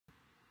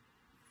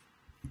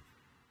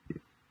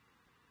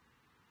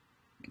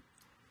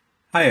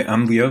Hi,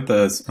 I'm Leo,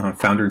 the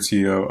founder and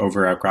CEO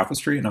over at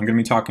Graphistry, and I'm going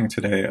to be talking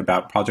today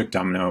about Project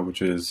Domino,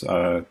 which is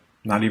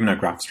not even at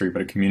Graphistry,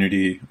 but a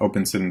community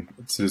open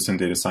citizen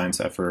data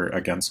science effort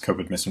against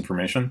COVID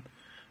misinformation.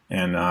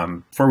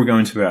 And before we go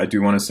into it, I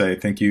do want to say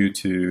thank you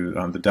to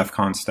the DEF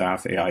CON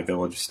staff, AI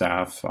Village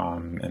staff,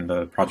 and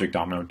the Project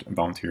Domino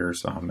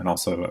volunteers, and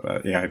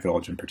also AI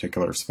Village in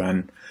particular,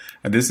 Sven.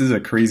 And this is a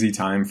crazy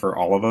time for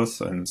all of us,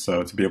 and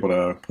so to be able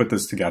to put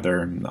this together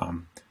and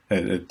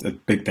a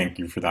big thank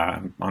you for that.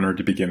 I'm honored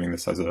to be giving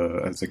this as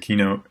a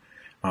keynote.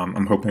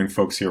 I'm hoping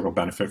folks here will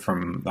benefit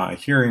from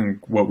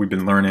hearing what we've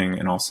been learning,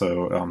 and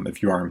also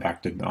if you are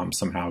impacted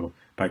somehow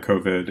by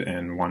COVID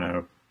and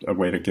want a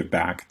way to give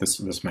back,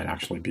 this might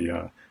actually be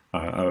a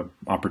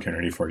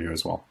opportunity for you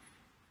as well.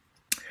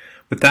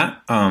 With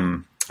that,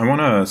 I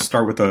want to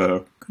start with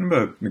a kind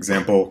of an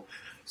example.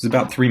 It was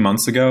about 3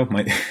 months ago.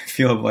 Might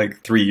feel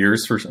like 3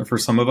 years for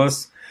some of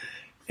us.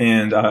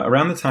 And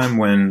around the time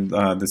when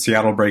the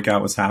Seattle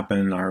breakout was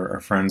happening, our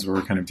friends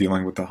were kind of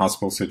dealing with the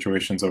hospital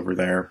situations over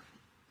there.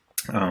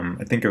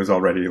 I think it was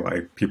already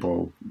like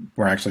people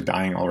were actually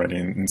dying already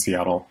in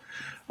Seattle.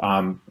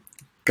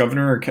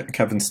 Governor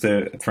Kevin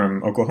Stitt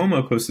from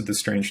Oklahoma posted this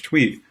strange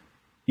tweet: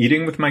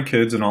 "Eating with my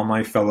kids and all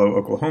my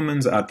fellow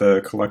Oklahomans at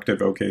the collective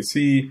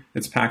OKC.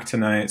 It's packed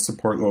tonight.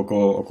 Support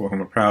local,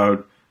 Oklahoma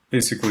proud."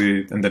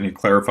 Basically, and then he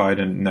clarified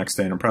in next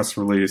day in a press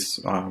release,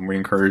 we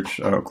encourage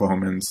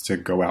Oklahomans to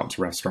go out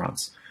to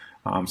restaurants.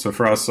 So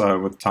for us,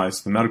 with ties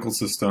to the medical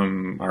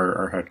system,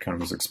 our head kind of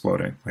was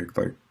exploding.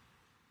 Like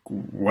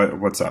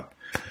what's up?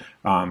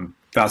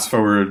 Fast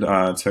forward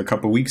to a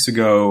couple weeks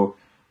ago,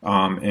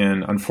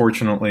 and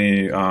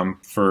unfortunately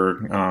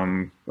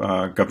for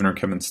Governor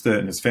Kevin Stitt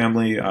and his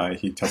family,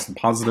 he tested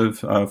positive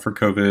for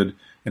COVID.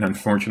 And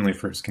unfortunately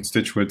for his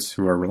constituents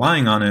who are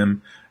relying on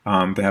him,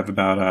 they have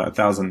about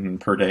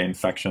 1,000 per day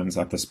infections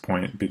at this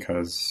point,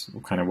 because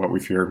kind of what we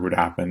feared would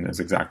happen is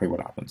exactly what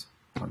happens.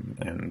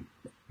 And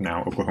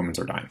now Oklahomans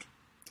are dying.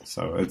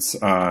 So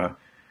it's, I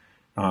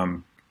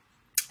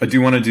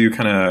do want to do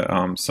kind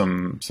of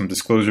some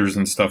disclosures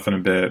and stuff in a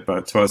bit,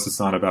 but to us, it's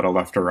not about a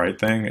left or right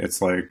thing.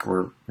 It's like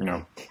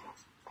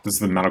this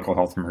is a medical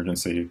health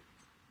emergency.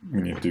 We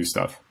need to do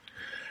stuff.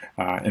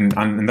 And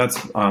that's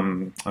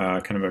kind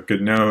of a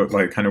good note,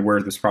 like kind of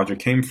where this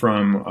project came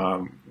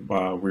from.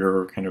 We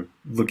were kind of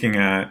looking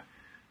at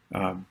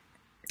kind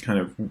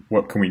of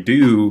what can we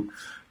do,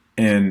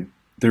 and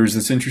there's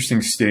this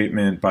interesting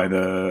statement by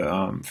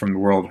the from the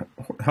World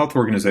Health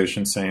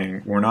Organization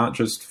saying we're not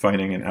just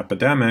fighting an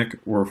epidemic,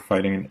 we're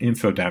fighting an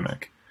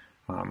infodemic.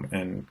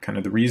 And kind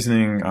of the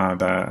reasoning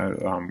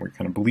that we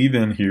kind of believe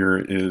in here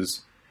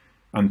is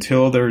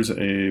until there's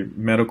a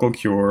medical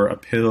cure, a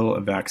pill, a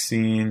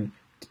vaccine,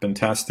 it's been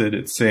tested,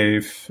 it's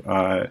safe.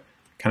 Kind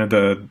of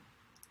the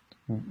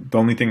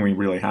only thing we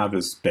really have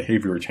is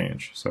behavior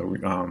change. So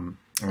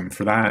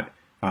for that,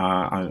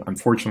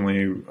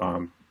 unfortunately,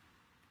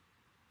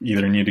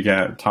 either need to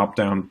get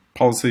top-down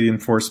policy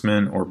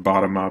enforcement or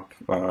bottom-up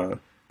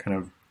kind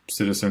of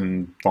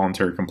citizen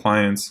voluntary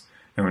compliance.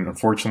 And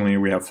unfortunately,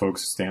 we have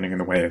folks standing in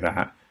the way of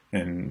that.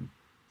 And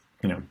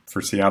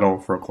for Seattle,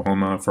 for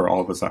Oklahoma, for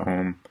all of us at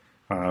home,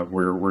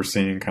 we're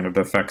seeing kind of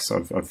the effects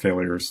of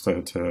failures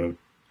to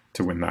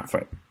win that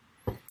fight.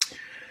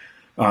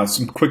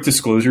 Some quick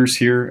disclosures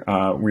here.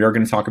 We are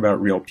going to talk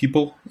about real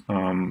people.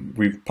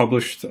 We've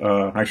published,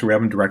 actually we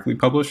haven't directly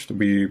published,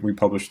 we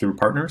publish through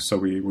partners, so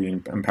we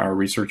empower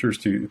researchers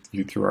through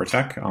our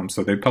tech.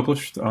 So they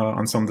published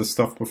on some of this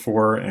stuff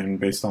before, and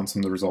based on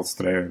some of the results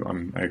today,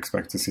 I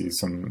expect to see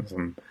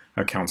some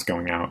accounts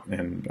going out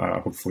and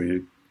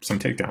hopefully some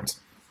takedowns.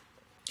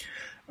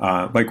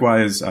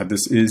 Likewise,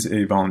 this is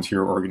a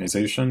volunteer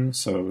organization,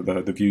 so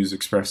the views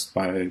expressed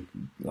by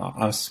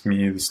us,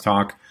 me, this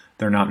talk,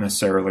 they're not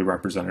necessarily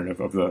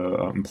representative of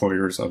the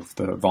employers of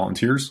the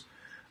volunteers.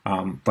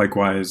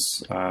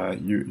 Likewise,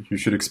 you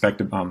should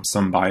expect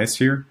some bias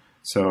here.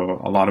 So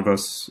a lot of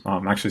us,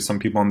 actually some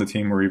people on the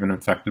team were even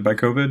infected by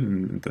COVID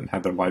and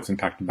had their lives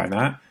impacted by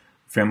that.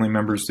 Family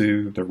members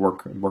do, their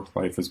work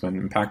life has been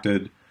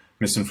impacted.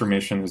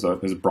 Misinformation is a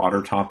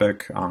broader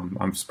topic.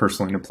 I'm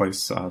personally in a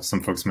place,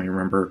 some folks may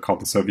remember,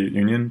 called the Soviet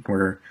Union,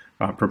 where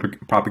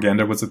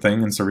propaganda was a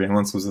thing and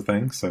surveillance was a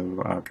thing,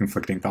 so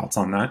conflicting thoughts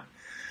on that.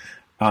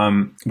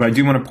 But I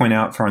do want to point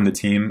out on the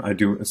team, I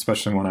do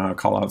especially want to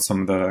call out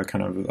some of the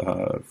kind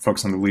of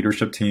folks on the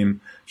leadership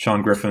team.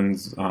 Sean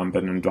Griffin's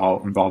been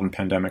involved in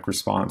pandemic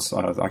response.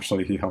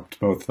 Actually, he helped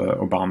both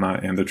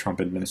Obama and the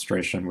Trump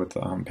administration with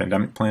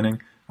pandemic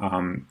planning.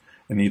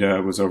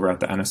 Anita was over at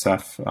the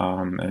NSF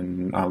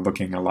and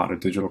looking at a lot of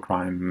digital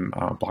crime,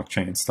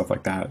 blockchain, stuff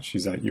like that.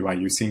 She's at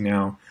UIUC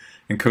now.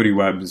 And Cody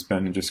Webb has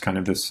been just kind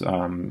of this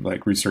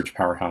like research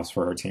powerhouse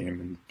for our team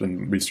and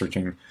been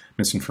researching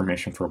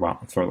misinformation for a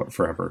while,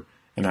 forever.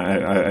 And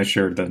I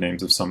shared the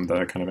names of some of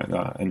the kind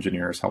of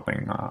engineers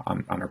helping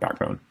on our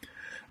backbone.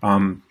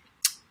 The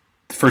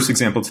first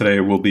example today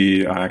will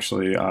be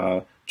actually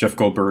Jeff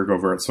Goldberg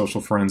over at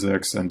Social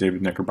Forensics and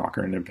David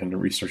Knickerbocker, an independent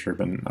researcher, have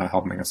been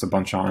helping us a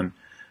bunch on.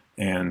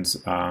 And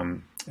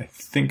I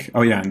think,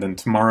 oh yeah, and then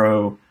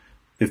tomorrow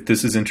If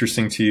this is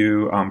interesting to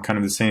you, kind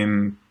of the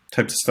same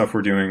types of stuff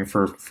we're doing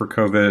for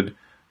COVID,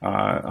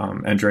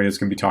 Andrea is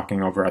going to be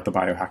talking over at the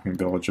Biohacking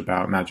Village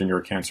about, imagine you're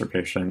a cancer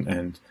patient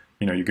and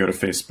you go to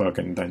Facebook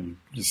and then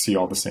you see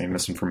all the same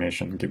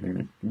misinformation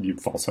giving you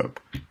false hope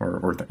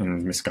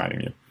and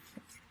misguiding you.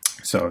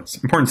 So it's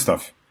important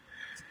stuff.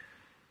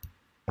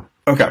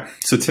 Okay,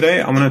 so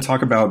today I'm going to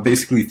talk about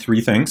basically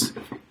three things.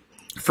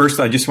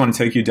 First, I just want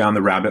to take you down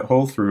the rabbit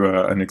hole through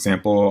an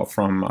example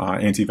from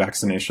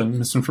anti-vaccination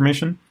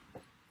misinformation.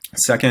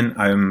 Second,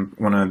 I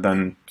want to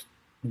then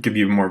give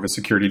you more of a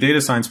security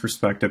data science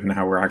perspective and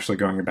how we're actually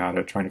going about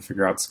it, trying to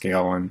figure out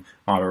scale and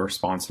auto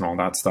response and all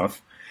that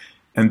stuff.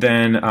 And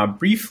then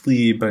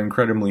briefly, but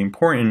incredibly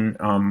important,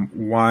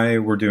 why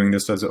we're doing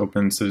this as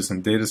open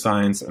citizen data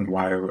science and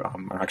why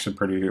I'm actually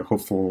pretty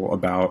hopeful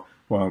about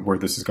where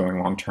this is going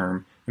long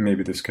term. And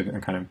maybe this could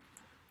kind of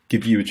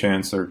give you a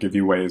chance or give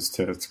you ways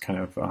to kind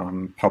of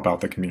help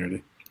out the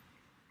community.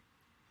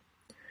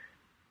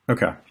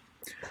 Okay,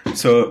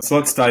 so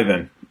let's dive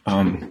in.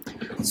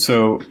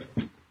 So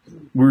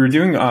we were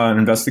doing an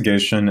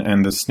investigation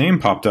and this name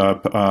popped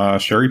up,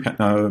 Sherry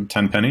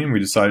Tenpenny, and we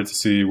decided to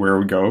see where it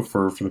would go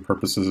for the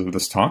purposes of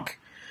this talk.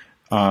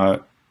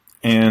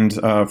 And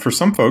for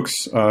some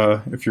folks,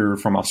 if you're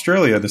from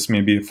Australia, this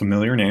may be a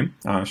familiar name.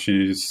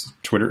 She's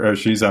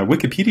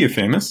Wikipedia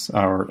famous,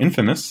 or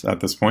infamous at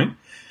this point.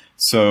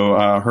 So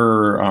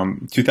her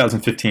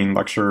 2015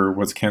 lecture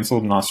was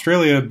canceled in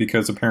Australia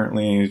because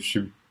apparently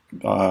she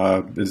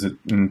is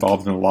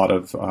involved in a lot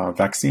of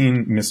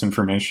vaccine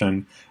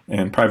misinformation,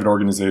 and private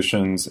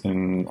organizations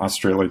in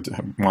Australia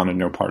wanted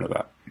no part of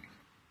that.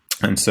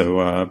 And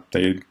so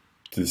they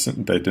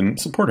didn't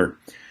support her.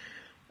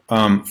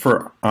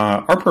 For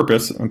our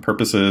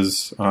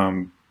purposes,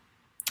 I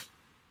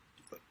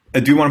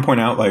do want to point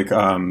out, like,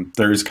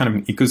 there's kind of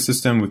an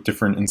ecosystem with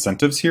different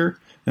incentives here.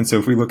 And so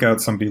if we look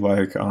at somebody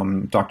like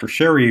Dr.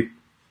 Sherry,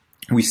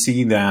 we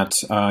see that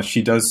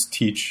she does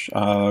teach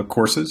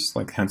courses,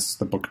 like hence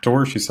the book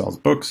tour. She sells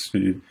books,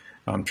 she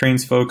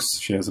trains folks.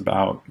 She has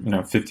about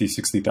 50,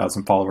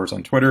 60,000 followers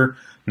on Twitter.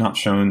 Not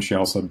shown, she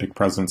also has a big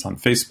presence on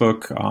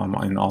Facebook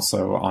and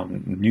also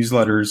on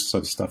newsletters,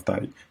 so stuff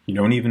that you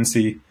don't even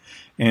see.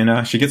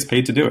 And she gets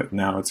paid to do it.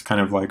 Now it's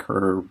kind of like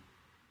her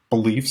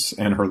beliefs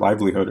and her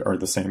livelihood are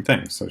the same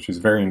thing. So she's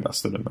very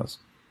invested in this.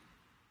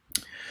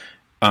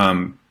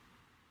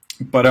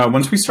 But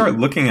once we start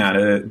looking at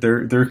it,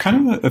 there are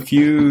kind of a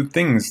few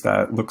things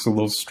that looks a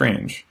little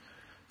strange.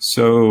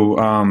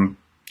 So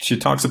she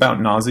talks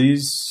about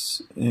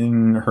Nazis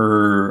in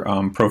her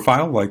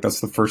profile, like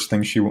that's the first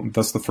thing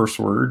that's the first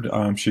word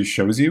she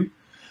shows you,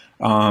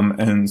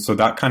 and so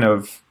that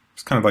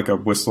it's kind of like a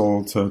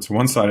whistle to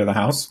one side of the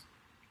house,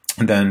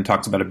 and then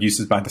talks about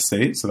abuses by the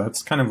state. So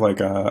that's kind of like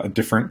a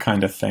different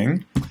kind of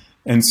thing,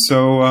 and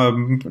so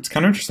it's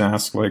kind of interesting to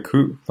ask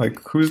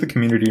who's the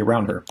community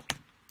around her.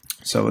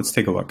 So let's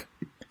take a look.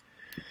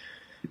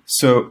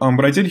 So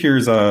what I did here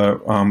is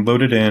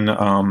loaded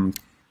in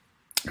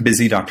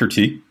busy Dr.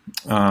 T,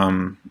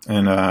 and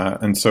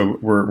so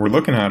we're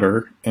looking at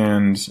her,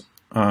 and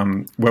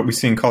what we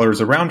see in colors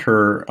around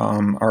her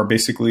are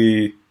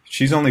basically,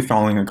 she's only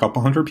following a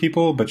couple hundred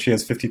people, but she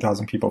has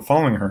 50,000 people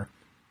following her.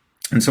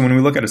 And so when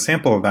we look at a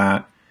sample of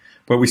that,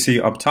 what we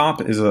see up top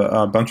is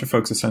a bunch of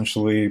folks,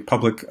 essentially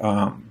public,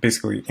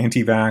 basically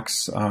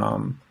anti-vax,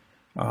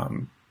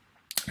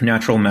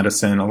 natural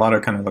medicine, a lot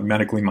of kind of like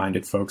medically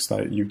minded folks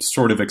that you'd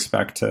sort of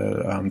expect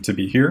to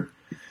be here.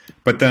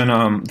 But then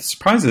the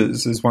surprise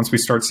is once we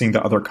start seeing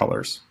the other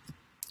colors.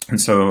 And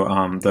so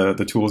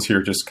the tools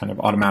here just kind of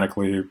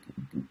automatically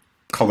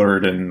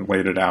colored and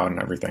laid it out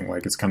and everything.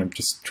 Like it's kind of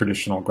just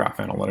traditional graph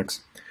analytics.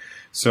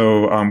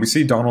 So we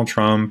see Donald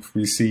Trump,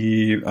 we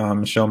see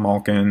Michelle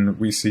Malkin,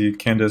 we see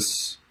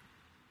Candace.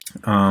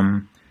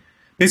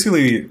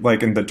 Basically,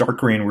 like in the dark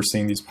green, we're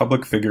seeing these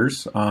public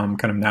figures,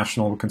 kind of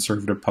national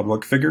conservative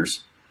public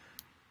figures.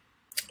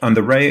 On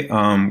the right,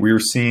 we were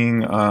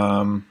seeing,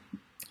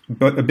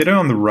 but a bit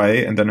on the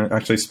right, and then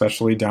actually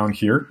especially down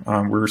here,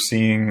 we're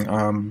seeing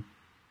a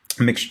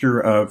mixture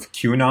of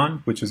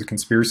QAnon, which is a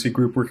conspiracy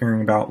group we're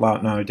hearing about a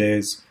lot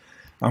nowadays.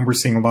 We're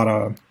seeing a lot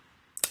of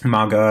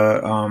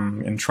MAGA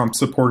and Trump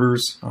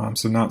supporters,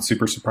 so not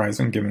super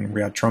surprising given we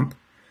had Trump.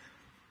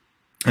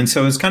 And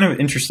so it's kind of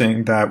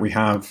interesting that we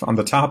have, on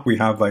the top, we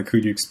have like who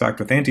do you expect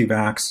with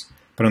anti-vax,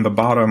 but on the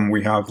bottom,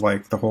 we have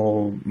like the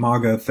whole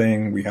MAGA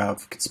thing, we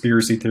have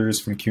conspiracy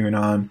theorists from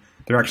QAnon,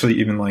 there are actually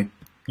even like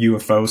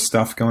UFO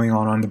stuff going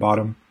on the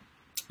bottom.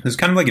 It's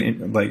kind of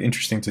like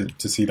interesting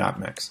to see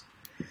that mix.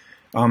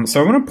 So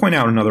I want to point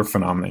out another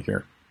phenomenon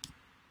here.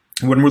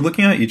 When we're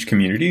looking at each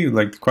community,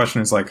 like the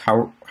question is like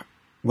how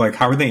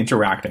are they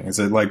interacting? Is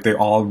it like they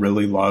all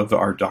really love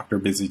our Dr.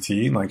 Busy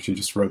T, like she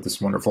just wrote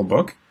this wonderful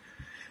book?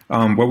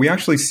 What we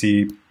actually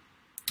see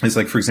is,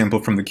 like, for example,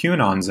 from the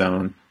QAnon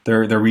zone,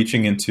 they're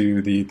reaching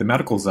into the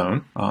medical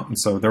zone,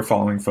 so they're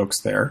following folks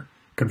there.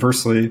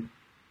 Conversely,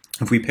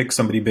 if we pick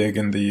somebody big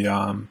in the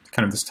kind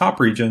of this top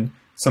region,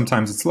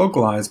 sometimes it's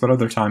localized, but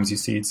other times you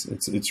see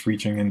it's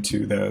reaching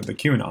into the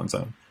QAnon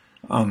zone.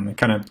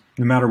 Kind of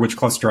no matter which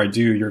cluster I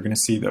do, you're going to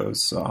see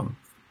those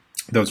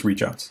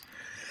reach outs.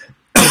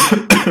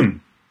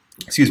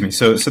 Excuse me.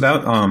 So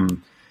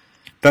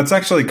that's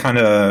actually kind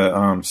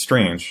of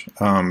strange,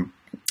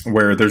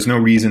 where there's no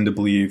reason to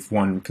believe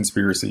one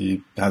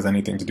conspiracy has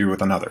anything to do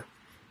with another.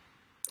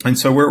 And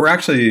so we're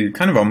actually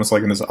kind of almost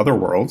like in this other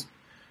world.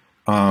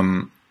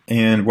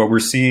 And what we're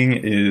seeing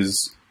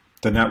is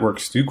the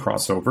networks do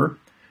cross over.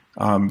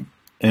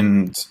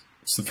 And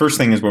so the first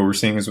thing is what we're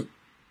seeing is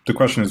the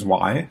question is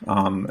why?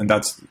 And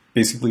that's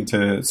basically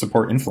to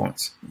support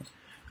influence.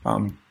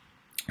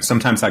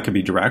 Sometimes that could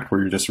be direct,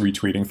 where you're just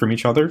retweeting from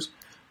each other's.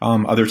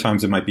 Other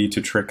times it might be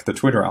to trick the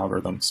Twitter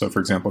algorithm. So for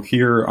example,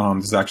 here,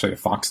 this is actually a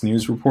Fox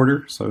News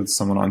reporter, so it's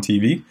someone on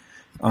TV.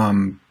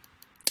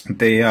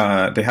 They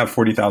have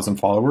 40,000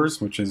 followers,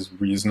 which is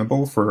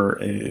reasonable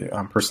for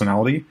a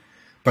personality,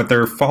 but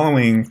they're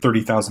following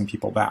 30,000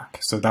 people back.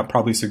 So that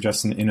probably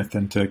suggests an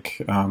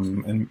inauthentic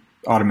and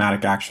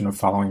automatic action of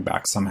following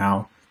back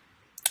somehow.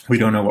 We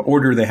don't know what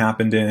order they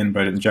happened in,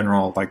 but in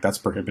general, like that's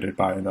prohibited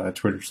by the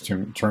Twitter's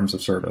terms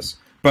of service.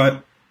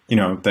 But you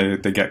know, they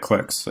get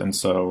clicks, and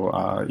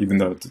so even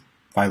though it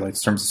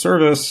violates terms of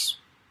service,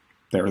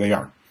 there they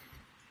are.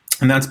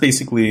 And that's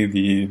basically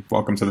the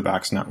Welcome to the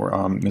Vax network,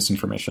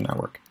 misinformation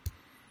network.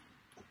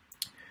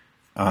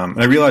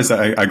 And I realize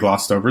that I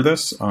glossed over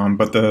this,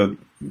 but the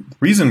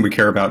reason we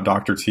care about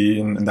Dr. T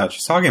and that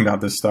she's talking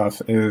about this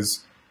stuff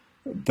is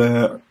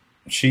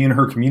she and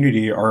her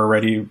community are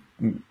already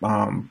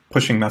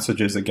pushing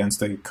messages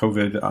against a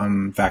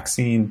COVID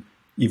vaccine,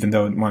 even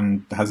though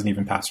one hasn't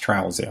even passed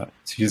trials yet.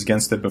 So she's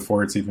against it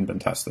before it's even been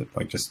tested,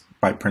 like just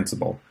by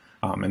principle.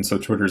 And so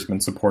Twitter's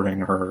been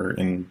supporting her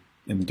in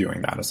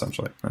doing that,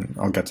 essentially. And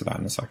I'll get to that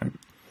in a second.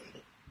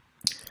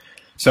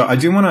 So I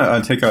do want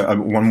to take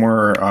one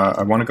more,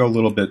 I want to go a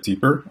little bit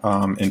deeper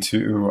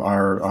into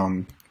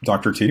our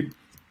Dr. T.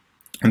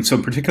 And so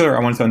in particular,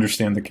 I wanted to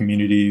understand the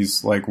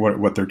communities, like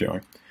what they're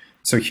doing.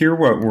 So here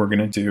what we're going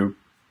to do,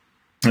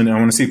 and I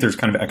want to see if there's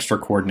kind of extra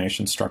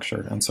coordination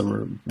structure. And so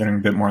we're getting a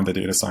bit more on the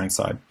data science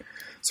side.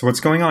 So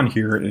what's going on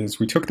here is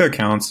we took the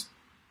accounts.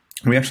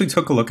 We actually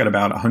took a look at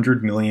about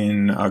 100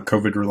 million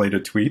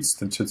COVID-related tweets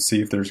to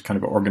see if there's kind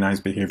of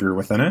organized behavior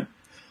within it.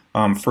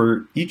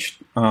 For each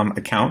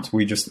account,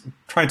 we just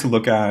tried to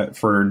look at,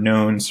 for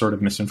known sort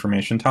of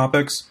misinformation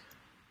topics,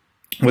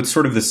 what's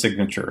sort of the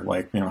signature,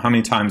 like, you know, how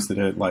many times did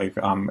it like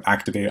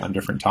activate on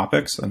different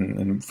topics?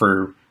 And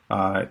for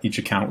each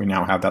account, we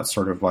now have that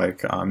sort of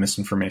like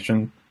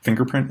misinformation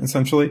fingerprint,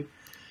 essentially.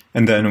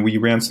 And then we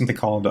ran something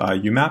called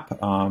UMAP.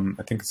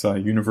 I think it's a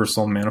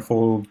universal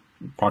manifold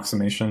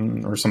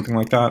approximation or something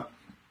like that.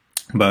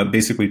 But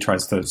basically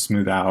tries to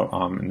smooth out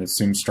and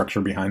assume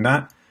structure behind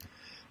that.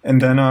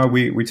 And then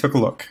we took a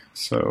look.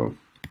 So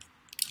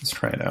let's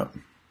try it out.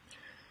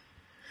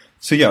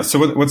 So yeah,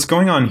 so what's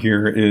going on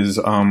here is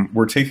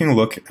we're taking a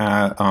look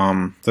at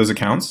those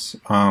accounts,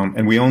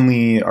 and we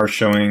only are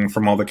showing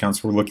from all the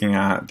accounts, we're looking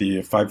at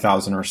the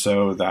 5,000 or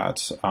so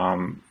that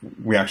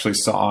we actually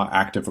saw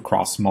active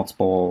across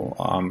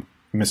multiple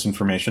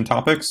misinformation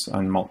topics.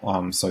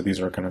 And so these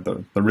are kind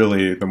of the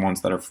really the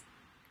ones that are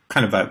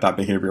kind of that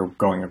behavior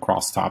going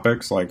across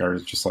topics, like are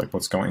just like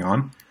what's going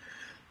on.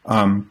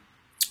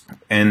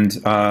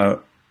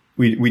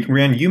 We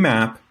ran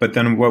UMAP, but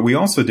then what we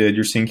also did,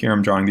 you're seeing here,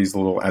 I'm drawing these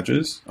little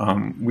edges.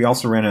 We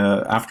also ran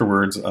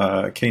afterwards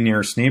a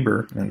k-nearest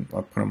neighbor, and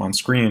I'll put them on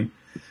screen,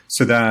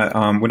 so that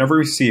whenever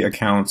we see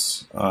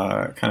accounts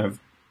kind of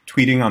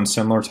tweeting on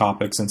similar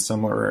topics and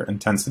similar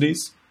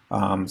intensities,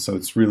 so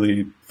it's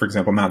really, for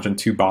example, imagine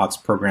two bots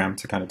programmed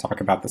to kind of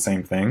talk about the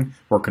same thing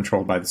or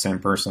controlled by the same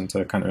person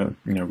to kind of,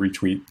 you know,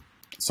 retweet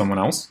someone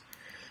else.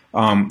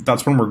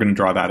 That's when we're going to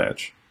draw that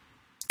edge.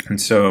 And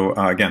so,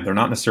 again, they're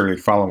not necessarily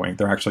following.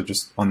 They're actually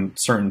just on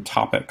certain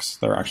topics.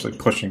 They're actually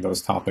pushing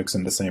those topics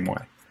in the same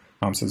way.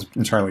 So it's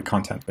entirely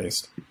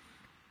content-based.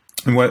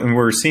 And what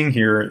we're seeing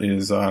here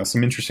is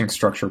some interesting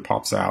structure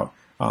pops out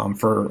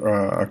for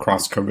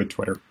across COVID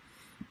Twitter.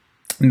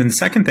 And then the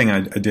second thing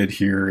I did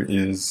here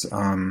is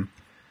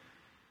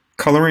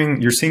coloring.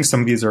 You're seeing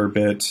some of these are a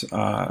bit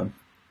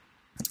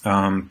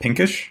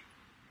pinkish.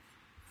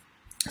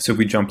 So if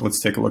we jump, let's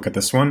take a look at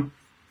this one.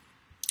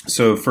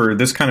 So for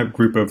this kind of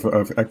group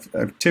of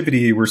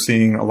activity, we're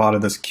seeing a lot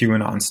of this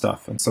QAnon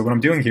stuff. And so what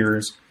I'm doing here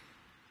is,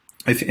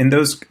 if in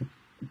those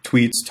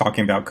tweets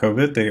talking about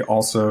COVID, they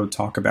also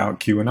talk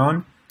about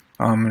QAnon,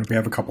 and we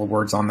have a couple of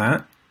words on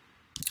that,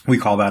 we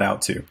call that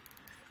out too.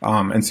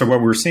 And so what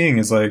we're seeing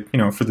is, like, you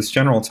know, for this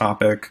general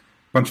topic,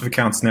 a bunch of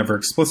accounts never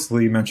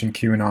explicitly mention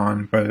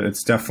QAnon, but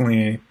it's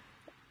definitely,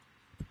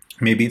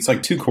 maybe it's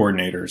like two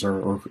coordinators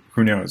or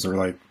who knows, or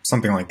like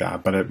something like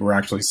that. But we're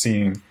actually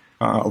seeing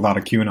a lot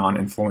of QAnon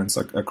influence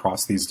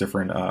across these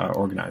different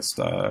organized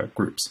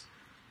groups.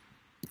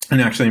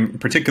 And actually, in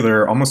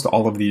particular, almost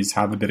all of these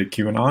have a bit of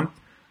QAnon.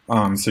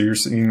 So you're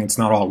seeing it's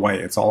not all white,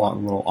 it's all a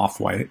little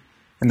off-white.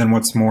 And then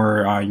what's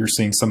more, you're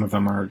seeing some of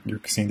them you're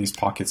seeing these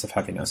pockets of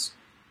heaviness.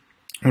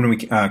 When we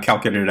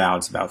calculated it out,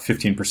 it's about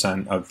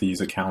 15% of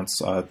these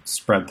accounts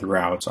spread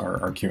throughout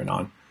are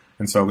QAnon.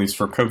 And so at least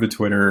for COVID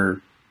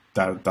Twitter,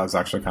 that was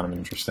actually kind of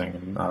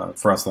interesting, and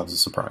for us that was a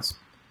surprise.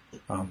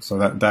 So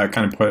that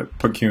kind of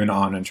put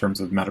QAnon in terms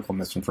of medical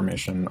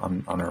misinformation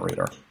on our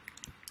radar.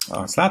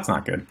 So that's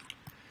not good.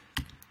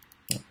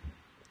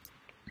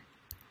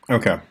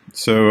 Okay,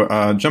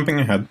 so jumping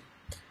ahead.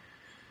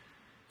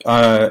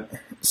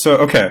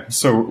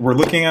 So we're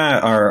looking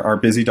at our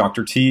busy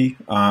Dr. T,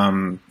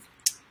 and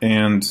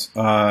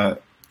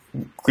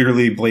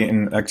clearly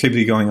blatant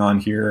activity going on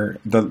here.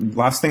 The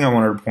last thing I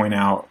wanted to point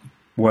out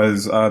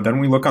was then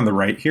we look on the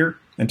right here,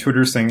 and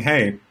Twitter's saying,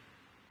 hey,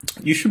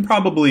 you should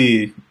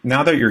probably,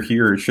 now that you're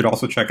here, you should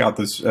also check out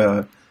this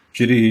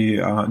Judy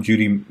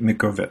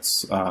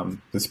Mikovits,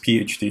 this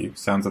PhD.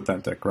 Sounds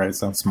authentic, right?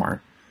 Sounds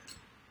smart.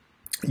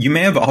 You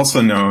may have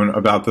also known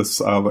about this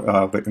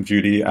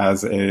Judy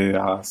as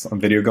a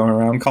video going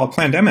around called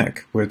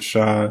Plandemic, which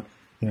got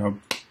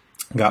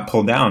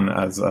pulled down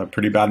as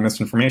pretty bad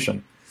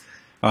misinformation.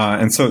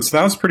 And so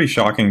that was pretty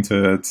shocking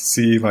to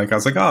see. Like, I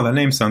was like, oh, that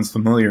name sounds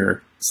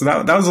familiar. So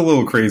that was a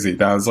little crazy.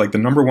 That was like the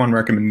 #1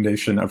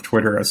 recommendation of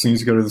Twitter as soon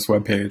as you go to this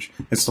webpage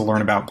is to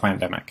learn about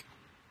Plandemic.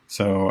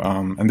 So,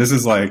 and this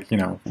is like,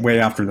 way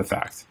after the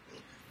fact.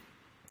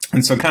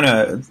 And so kind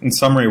of in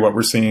summary, what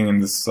we're seeing in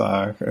this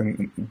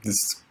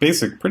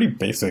pretty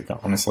basic,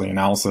 honestly,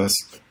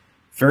 analysis,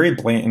 very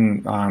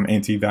blatant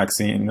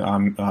anti-vaccine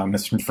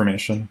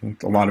misinformation,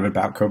 a lot of it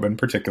about COVID in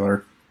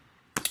particular.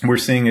 We're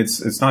seeing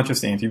it's not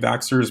just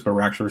anti-vaxxers, but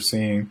we're actually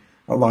seeing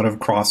a lot of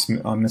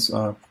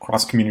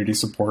cross-community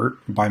support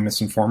by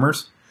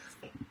misinformers.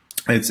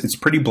 It's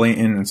pretty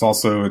blatant.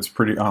 It's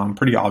pretty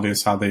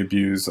obvious how they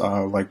abuse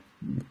like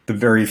the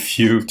very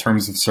few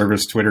terms of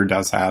service Twitter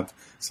does have.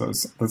 So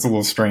that's a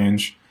little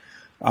strange.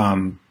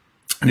 It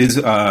is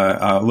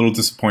a little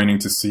disappointing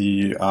to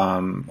see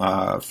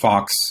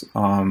Fox,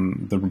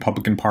 the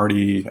Republican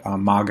Party,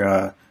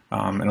 MAGA,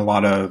 and a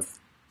lot of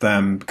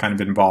them kind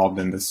of involved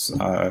in this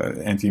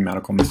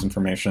anti-medical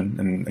misinformation,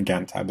 and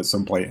again, tab is so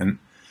blatant.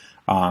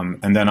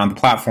 And then on the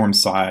platform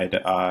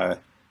side,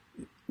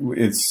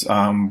 it's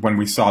when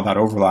we saw that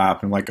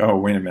overlap and like, oh,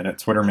 wait a minute,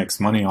 Twitter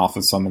makes money off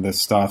of some of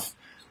this stuff.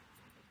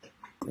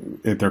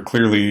 They're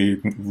clearly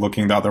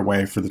looking the other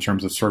way for the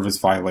terms of service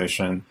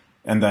violation.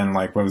 And then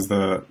like, what was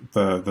the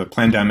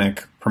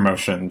Plandemic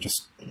promotion?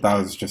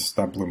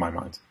 That blew my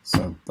mind.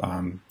 So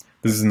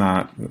this is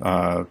not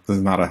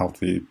a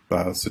healthy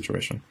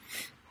situation.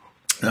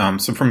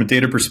 So from a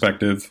data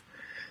perspective,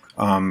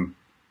 or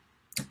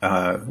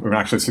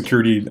actually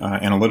security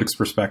analytics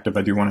perspective,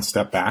 I do want to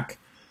step back.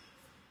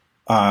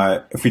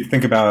 If we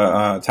think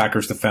about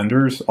attackers,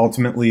 defenders,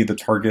 ultimately the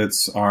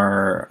targets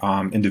are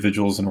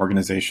individuals and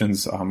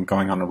organizations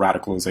going on a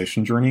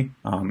radicalization journey.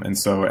 And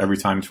so every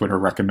time Twitter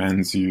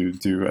recommends you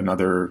do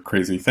another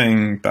crazy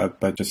thing,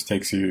 that just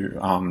takes you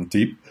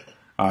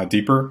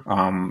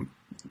deeper.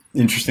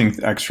 Interesting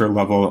extra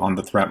level on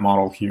the threat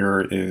model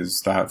here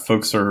is that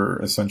folks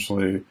are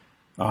essentially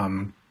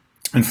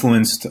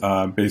influenced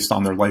based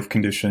on their life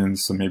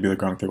conditions. So maybe they're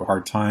going through a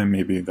hard time,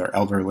 maybe they're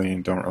elderly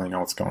and don't really know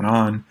what's going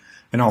on.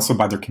 And also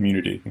by their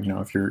community.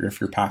 If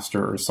your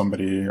pastor or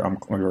somebody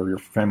or your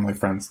family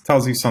friends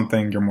tells you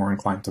something, you're more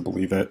inclined to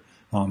believe it.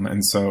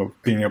 And so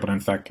being able to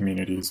infect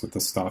communities with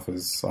this stuff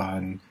is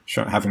and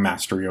having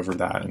mastery over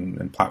that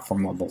and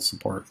platform level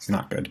support is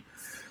not good.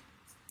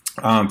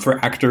 For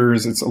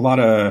actors, it's a lot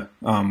of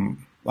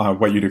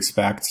what you'd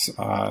expect.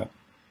 I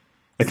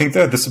think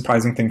that the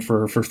surprising thing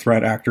for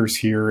threat actors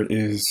here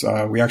is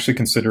we actually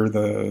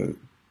consider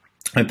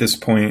at this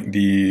point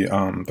the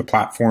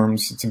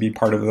platforms to be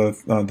part of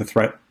the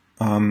threat.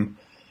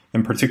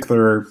 In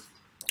particular,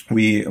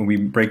 we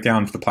break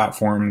down the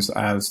platforms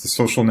as the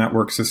social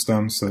network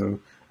system. So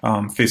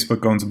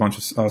Facebook owns a bunch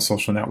of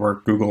social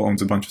network. Google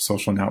owns a bunch of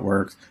social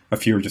networks. A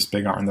few are just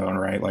big on their own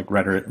right, like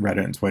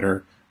Reddit and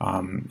Twitter.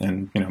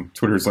 And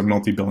Twitter is a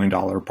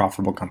multi-billion-dollar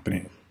profitable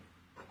company.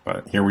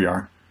 But here we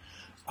are.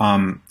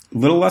 A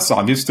little less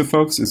obvious to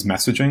folks is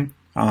messaging.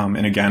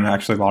 And again,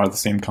 actually, a lot of the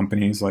same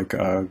companies like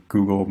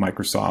Google,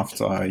 Microsoft,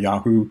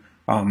 Yahoo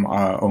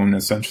own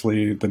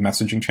essentially the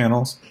messaging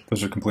channels.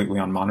 Those are completely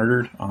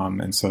unmonitored.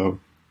 And so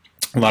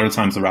a lot of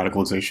times the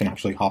radicalization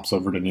actually hops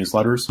over to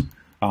newsletters.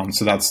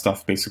 So that's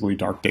stuff, basically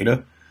dark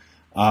data.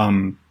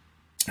 And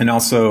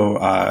also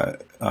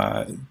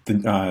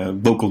the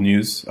local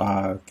news,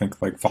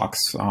 think like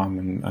Fox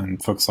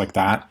and folks like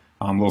that.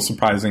 A little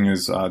surprising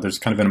is there's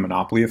kind of a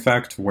monopoly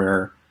effect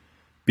where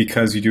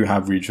because you do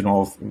have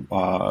regional,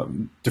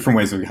 different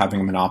ways of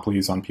having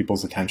monopolies on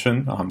people's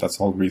attention. That's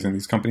the whole reason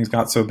these companies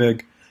got so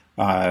big.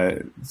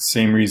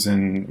 Same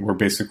reason we're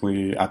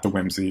basically at the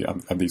whimsy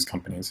of these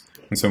companies.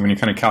 And so when you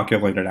kind of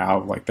calculate it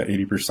out, like the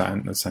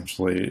 80%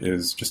 essentially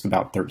is just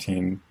about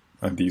 13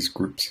 of these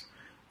groups.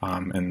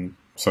 And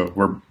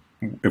so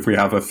if we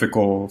have a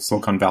fickle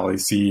Silicon Valley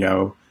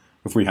CEO,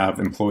 if we have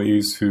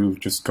employees who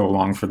just go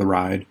along for the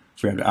ride,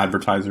 if we have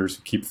advertisers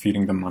who keep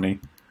feeding them money,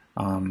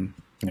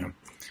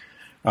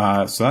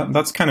 so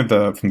that's kind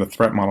of from the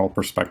threat model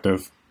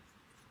perspective.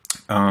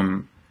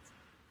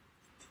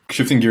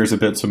 Shifting gears a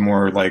bit to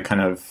more like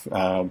kind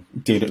of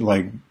data,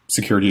 like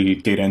security,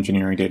 data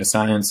engineering, data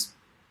science.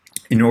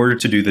 in order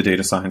to do the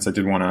data science, I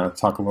did want to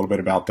talk a little bit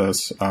about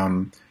this.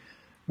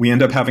 We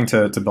end up having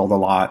to build a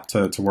lot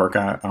to work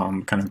at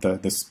kind of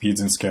the speeds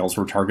and scales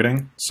we're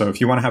targeting. So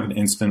if you want to have an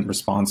instant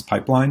response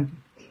pipeline,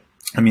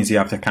 that means you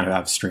have to kind of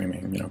have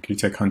streaming. Can you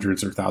take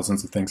hundreds or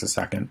thousands of things a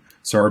second?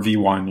 So our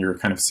V1, you're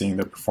kind of seeing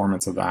the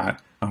performance of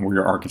that, where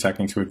you're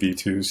architecting to a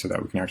V2 so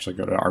that we can actually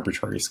go to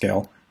arbitrary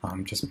scale,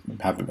 just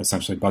have it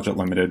essentially budget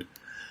limited.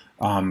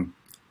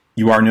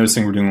 You are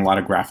noticing we're doing a lot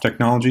of graph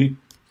technology.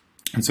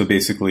 And so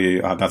basically,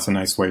 that's a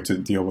nice way to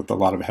deal with a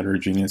lot of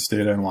heterogeneous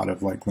data and a lot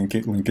of like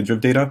linkage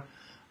of data.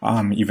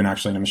 Even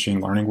actually in a machine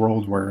learning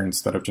world where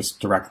instead of just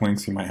direct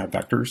links, you might have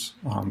vectors,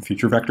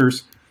 feature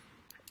vectors.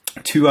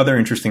 Two other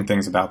interesting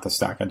things about the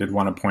stack I did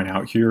want to point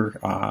out here.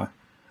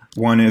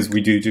 One is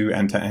we do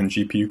end-to-end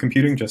GPU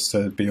computing just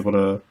to be able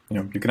to,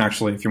 you can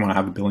actually, if you want to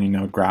have a billion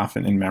node graph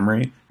in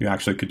memory, you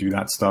actually could do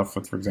that stuff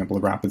with, for example,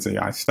 the Rapids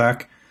AI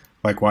stack.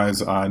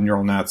 Likewise,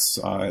 neural nets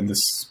in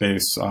this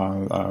space,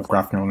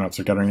 graph neural nets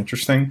are getting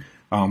interesting.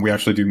 We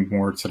actually do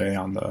more today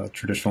on the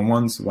traditional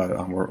ones,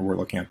 but we're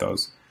looking at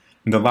those.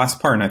 And the last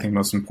part, and I think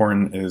most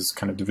important, is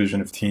kind of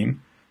division of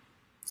team.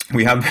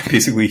 We have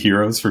basically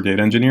heroes for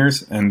data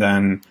engineers, and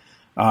then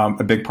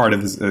a big part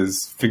of this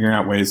is figuring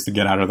out ways to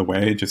get out of the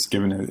way, just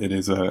given it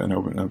is an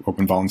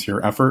open volunteer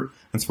effort.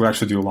 And so we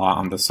actually do a lot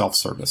on the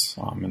self-service,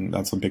 and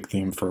that's a big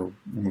theme for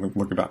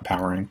look about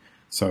powering.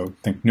 So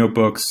think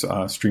notebooks,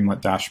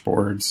 Streamlit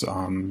dashboards,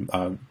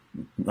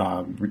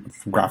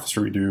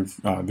 Graphistry we do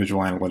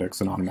visual analytics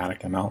and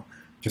automatic ML,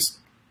 just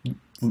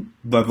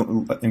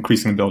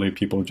increasing the ability of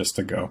people just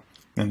to go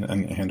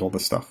and handle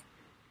this stuff.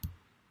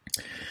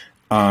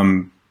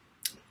 From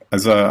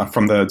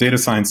the data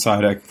science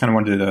side, I kind of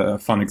wanted a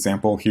fun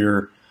example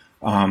here.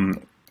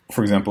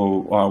 For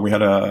example, we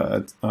had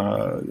a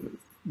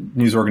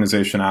news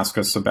organization ask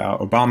us about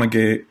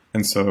Obamagate,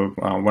 and so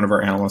one of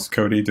our analysts,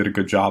 Cody, did a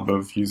good job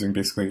of using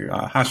basically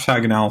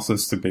hashtag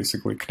analysis to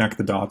basically connect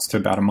the dots to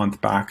about a month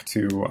back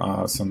to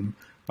some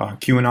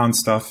QAnon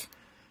stuff.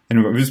 And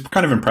it was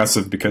kind of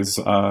impressive because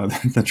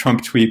the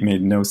Trump tweet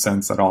made no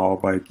sense at all,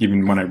 like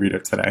even when I read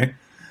it today,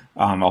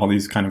 all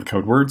these kind of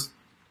code words.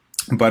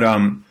 But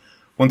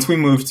once we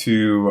move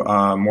to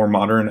more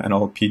modern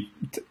NLP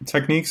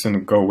techniques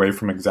and go away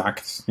from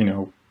exact,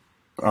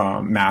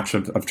 match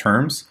of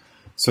terms,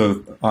 so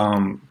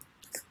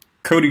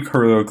Cody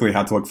heroically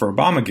had to look for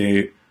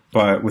Obamagate,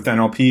 but with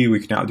NLP, we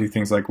can now do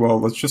things like, well,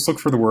 let's just look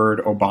for the word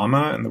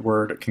Obama and the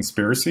word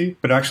conspiracy,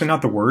 but actually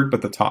not the word,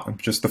 but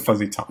just the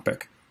fuzzy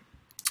topic.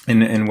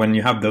 And when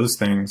you have those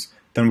things,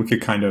 then we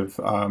could kind of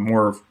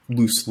more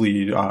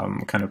loosely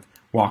kind of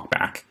walk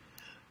back.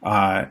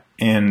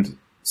 And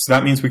so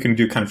that means we can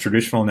do kind of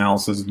traditional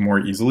analysis more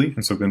easily.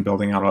 And so we've been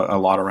building out a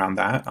lot around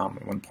that. I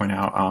want to point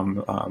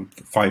out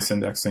FICE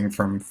indexing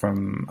from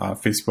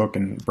Facebook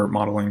and BERT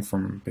modeling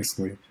from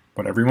basically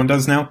what everyone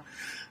does now.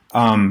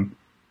 And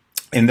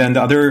then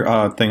the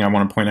other thing I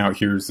want to point out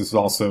here is this is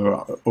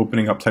also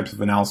opening up types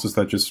of analysis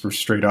that just were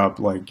straight up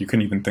like you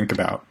couldn't even think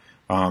about.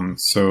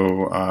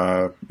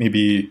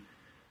 Maybe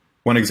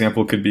one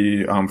example could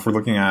be if we're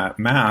looking at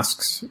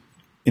masks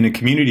in a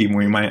community where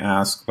we might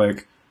ask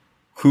like,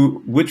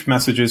 which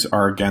messages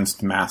are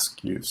against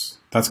mask use?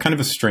 That's kind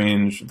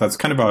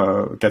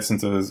of gets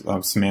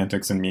into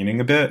semantics and meaning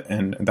a bit,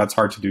 and that's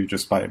hard to do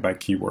just by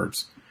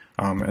keywords.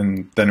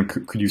 And then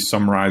could you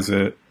summarize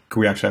it? Could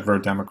we actually have our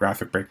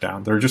demographic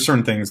breakdown? There are just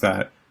certain things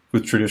that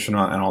with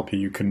traditional NLP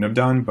you couldn't have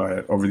done,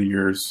 but over the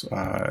years,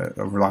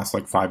 over the last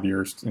like 5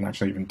 years, and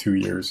actually even 2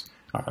 years,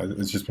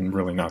 it's just been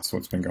really nuts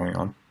what's been going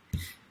on.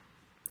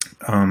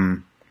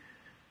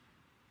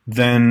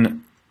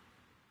 Then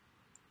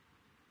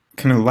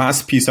kind of the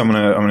last piece I'm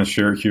gonna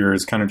share here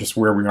is kind of just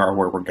where we are,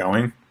 where we're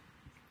going.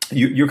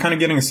 You're kind of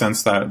getting a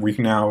sense that we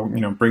can now,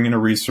 bring in a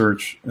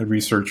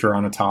researcher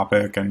on a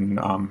topic, and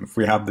if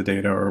we have the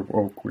data,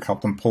 or we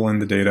help them pull in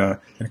the data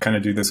and kind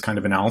of do this kind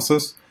of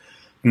analysis.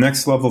 The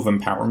next level of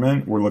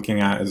empowerment we're looking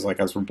at is like,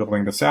 as we're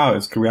building this out,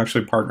 is could we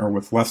actually partner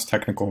with less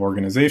technical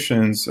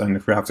organizations, and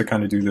if we have to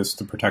kind of do this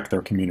to protect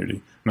their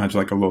community. Imagine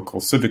like a local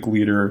civic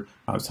leader.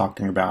 I was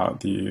talking about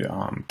the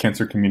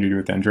cancer community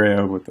with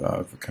Andrea with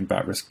kind of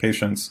at-risk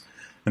patients.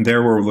 And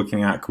there we're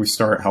looking at, could we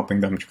start helping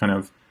them to kind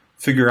of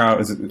figure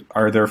out,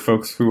 are there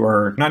folks who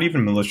are not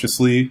even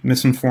maliciously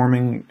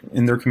misinforming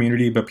in their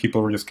community, but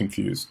people are just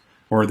confused?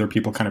 Or are there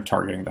people kind of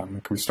targeting them?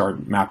 And could we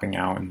start mapping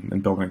out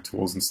and building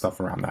tools and stuff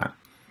around that?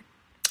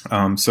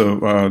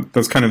 So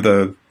that's kind of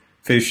the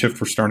phase shift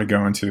we're starting to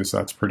go into, so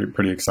that's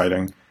pretty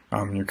exciting.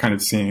 You're kind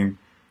of seeing,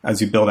 as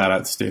you build out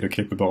its data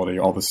capability,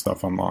 all this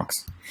stuff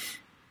unlocks.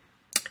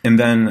 And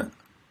then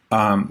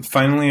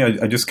finally,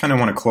 I just kind of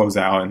want to close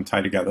out and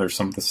tie together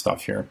some of the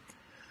stuff here.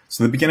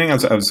 So the beginning, I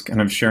was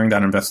kind of sharing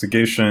that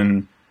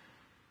investigation.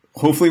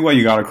 Hopefully what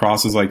you got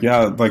across is like,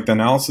 yeah, like the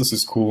analysis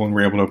is cool and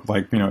we're able to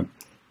like,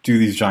 do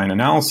these giant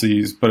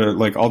analyses, but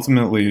like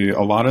ultimately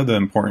a lot of the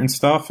important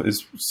stuff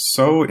is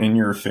so in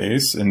your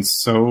face and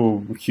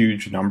so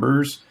huge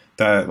numbers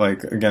that,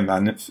 like, again,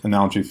 that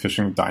analogy of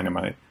fishing with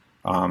dynamite.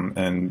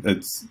 And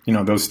it's,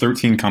 those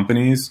 13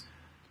 companies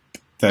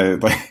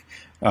that like,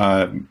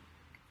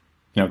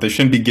 they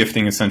shouldn't be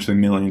gifting essentially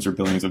millions or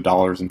billions of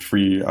dollars in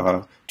free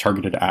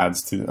targeted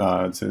ads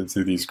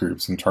to these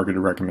groups and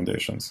targeted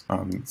recommendations.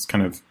 It's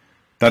kind of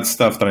that's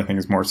stuff that I think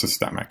is more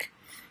systemic.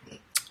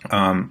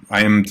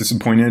 I am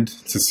disappointed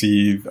to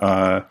see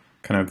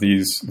kind of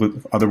these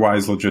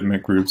otherwise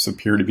legitimate groups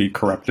appear to be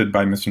corrupted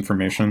by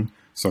misinformation.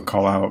 So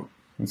call out,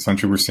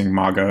 essentially we're seeing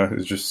MAGA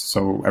is just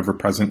so ever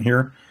present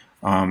here.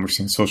 We're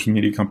seeing social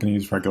media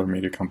companies, regular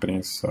media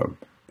companies. So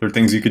there are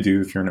things you could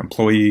do if you're an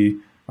employee,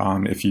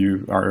 if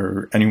you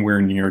are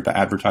anywhere near the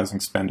advertising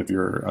spend of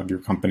your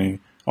company.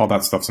 All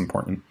that stuff's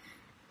important.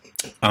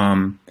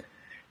 And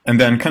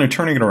then kind of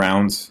turning it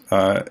around,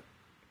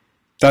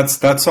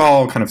 that's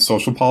all kind of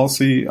social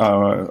policy.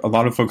 A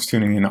lot of folks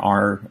tuning in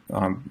are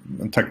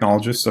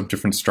technologists of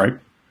different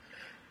stripe.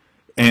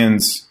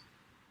 And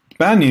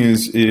bad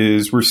news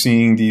is we're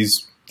seeing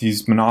these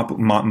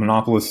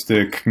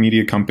monopolistic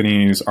media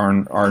companies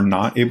are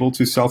not able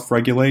to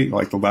self-regulate.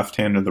 Like the left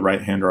hand and the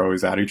right hand are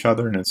always at each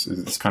other, and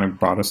it's kind of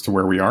brought us to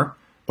where we are.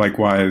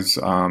 Likewise,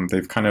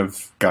 they've kind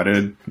of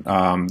gutted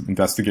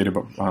investigative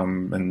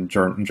and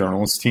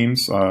journalist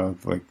teams,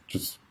 like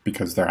just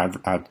because their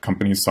ad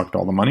companies sucked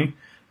all the money.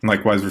 And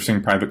likewise, we're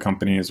seeing private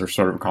companies are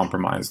sort of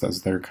compromised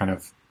as they're kind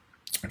of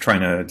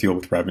trying to deal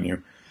with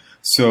revenue.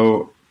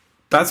 So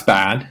that's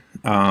bad.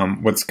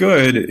 What's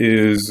good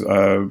is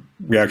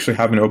we actually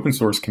have an open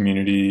source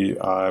community.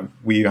 I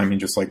mean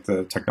just like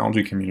the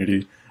technology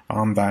community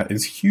that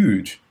is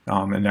huge.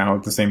 And now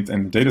at the same,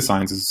 and the data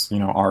science is,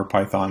 R,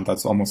 Python,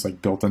 that's almost like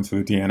built into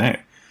the DNA.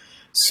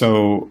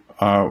 So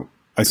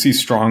I see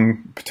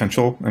strong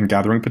potential and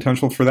gathering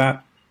potential for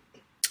that.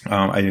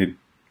 I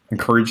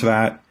encourage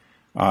that.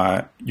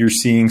 You're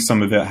seeing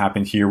some of it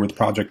happen here with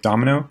Project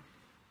Domino.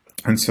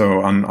 And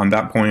so on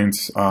that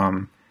point,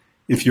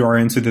 if you are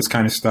into this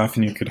kind of stuff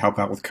and you could help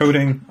out with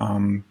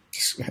coding,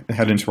 just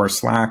head into our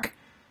Slack.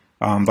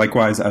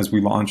 Likewise, as we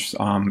launch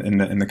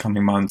in the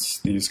coming months,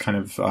 these kind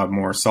of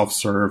more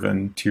self-serve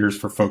and tiers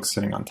for folks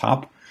sitting on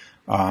top,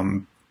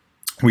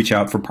 reach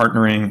out for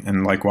partnering.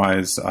 And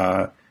likewise,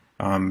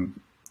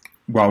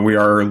 while we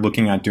are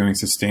looking at doing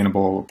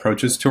sustainable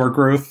approaches to our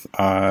growth,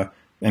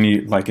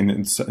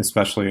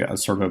 especially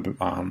as sort of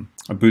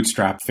a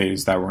bootstrap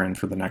phase that we're in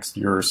for the next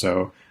year or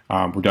so,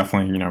 we're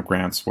definitely,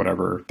 grants,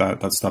 whatever,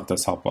 that stuff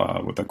does help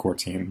with the core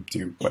team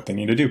do what they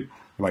need to do.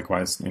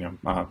 Likewise,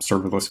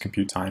 serverless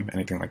compute time,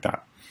 anything like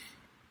that.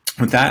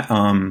 With that,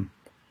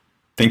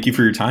 thank you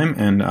for your time,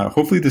 and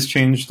hopefully this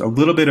changed a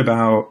little bit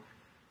about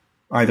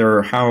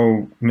either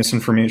how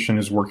misinformation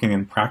is working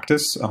in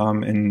practice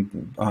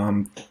in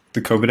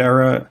the COVID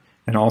era,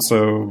 and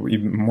also,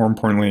 even more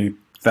importantly,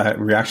 that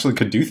we actually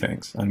could do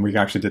things, and we can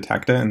actually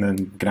detect it, and then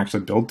we can actually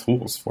build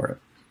tools for it.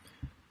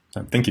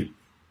 So, thank you.